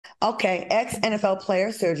Okay, ex-NFL player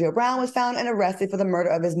Sergio Brown was found and arrested for the murder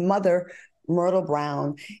of his mother, Myrtle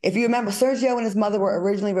Brown. If you remember, Sergio and his mother were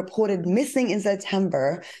originally reported missing in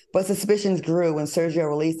September, but suspicions grew when Sergio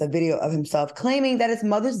released a video of himself claiming that his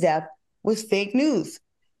mother's death was fake news.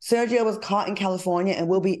 Sergio was caught in California and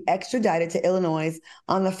will be extradited to Illinois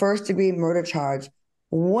on the first-degree murder charge.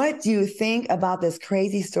 What do you think about this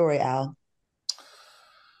crazy story, Al?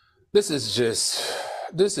 This is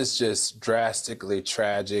just drastically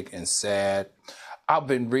tragic and sad. I've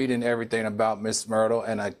been reading everything about Miss Myrtle,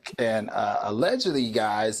 and allegedly,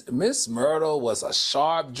 guys, Miss Myrtle was a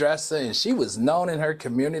sharp dresser, and she was known in her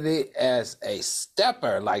community as a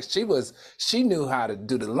stepper. Like she knew how to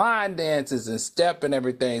do the line dances and step and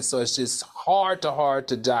everything. So it's just hard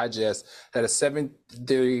to digest that a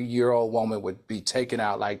 73-year-old woman would be taken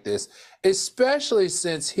out like this, especially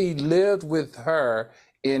since he lived with her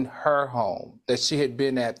in her home that she had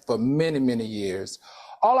been at for many, many years.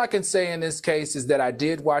 All I can say in this case is that I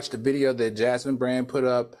did watch the video that Jasmine Brand put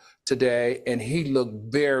up today, and he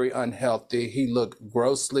looked very unhealthy. He looked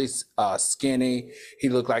grossly skinny. He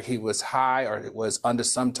looked like he was high or was under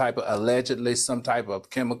allegedly some type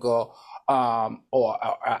of chemical or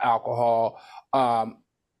alcohol.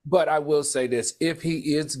 But I will say this, if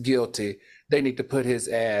he is guilty, they need to put his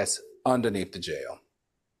ass underneath the jail.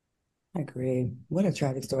 I agree. What a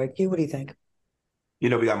tragic story. Q, what do you think? We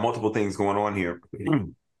got multiple things going on here.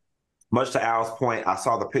 Much to Al's point, I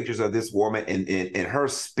saw the pictures of this woman and her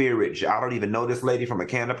spirit. I don't even know this lady from a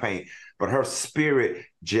can of paint, but her spirit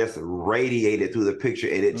just radiated through the picture,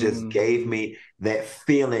 and it just gave me that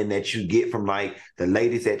feeling that you get from like the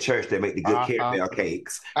ladies at church that make the good caramel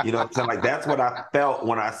cakes. You know what I'm saying? Like that's what I felt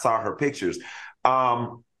when I saw her pictures.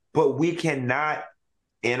 But we cannot,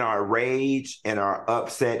 in our rage and our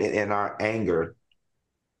upset and in our anger,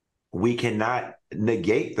 we cannot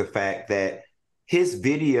negate the fact that his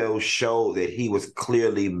video showed that he was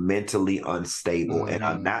clearly mentally unstable. And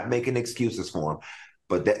I'm not making excuses for him.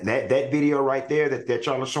 But that video right there that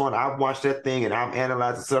y'all are showing, I've watched that thing and I've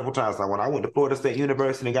analyzed it several times. Like when I went to Florida State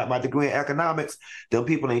University and got my degree in economics, them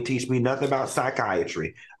people ain't teach me nothing about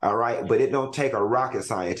psychiatry. All right. But it don't take a rocket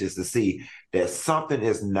scientist to see that something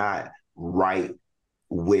is not right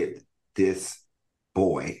with this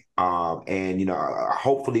boy.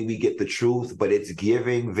 Hopefully we get the truth, but it's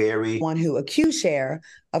giving very... One who accused Cher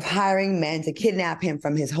of hiring men to kidnap him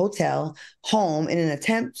from his hotel home in an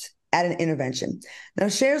attempt at an intervention. Now,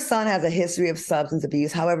 Cher's son has a history of substance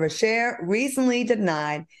abuse. However, Cher recently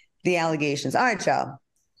denied the allegations. All right, y'all.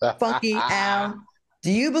 Funky Al, do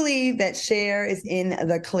you believe that Cher is in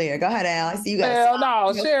the clear? Go ahead, Al. I see you guys. Hell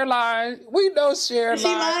no, Cher lying. We know Cher Is she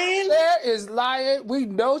lying? Cher is lying. We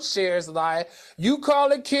know Cher's lying. You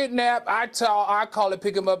call it kidnap. I call it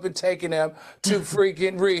pick him up and taking him to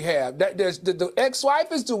freaking rehab. The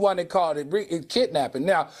ex-wife is the one that called it kidnapping.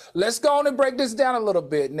 Now, let's go on and break this down a little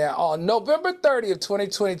bit. Now, on November 30th,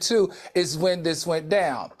 2022 is when this went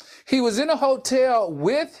down. He was in a hotel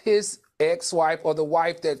with his ex-wife, or the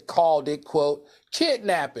wife that called it, quote,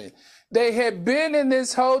 kidnapping. They had been in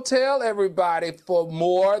this hotel, everybody, for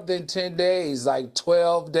more than 10 days, like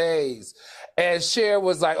 12 days. And Cher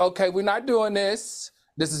was like, okay, we're not doing this.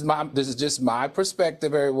 This is just my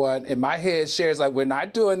perspective, everyone. In my head, Cher's like, we're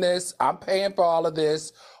not doing this. I'm paying for all of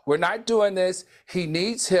this. We're not doing this. He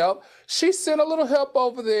needs help. She sent a little help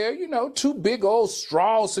over there, 2 big old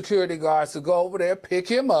strong security guards to go over there, pick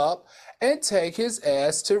him up, and take his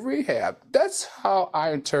ass to rehab. That's how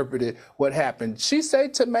I interpreted what happened. She say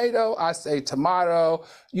tomato, I say tomato.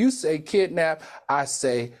 You say kidnap, I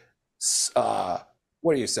say,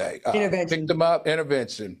 what do you say? Intervention. Pick them up,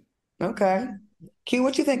 intervention. Okay. Q,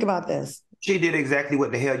 what you think about this? She did exactly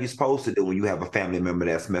what the hell you're supposed to do when you have a family member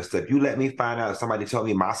that's messed up. You let me find out if somebody told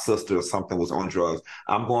me my sister or something was on drugs.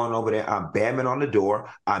 I'm going over there. I'm bamming on the door.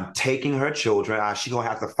 I'm taking her children. She gonna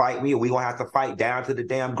have to fight me, or we gonna have to fight down to the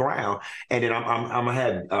damn ground. And then I'm gonna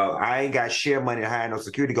have. I ain't got share money to hire no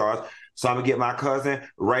security guards. So I'm gonna get my cousin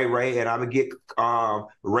Ray, and I'm gonna get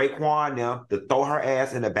Raekwon them to throw her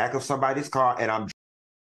ass in the back of somebody's car, and I'm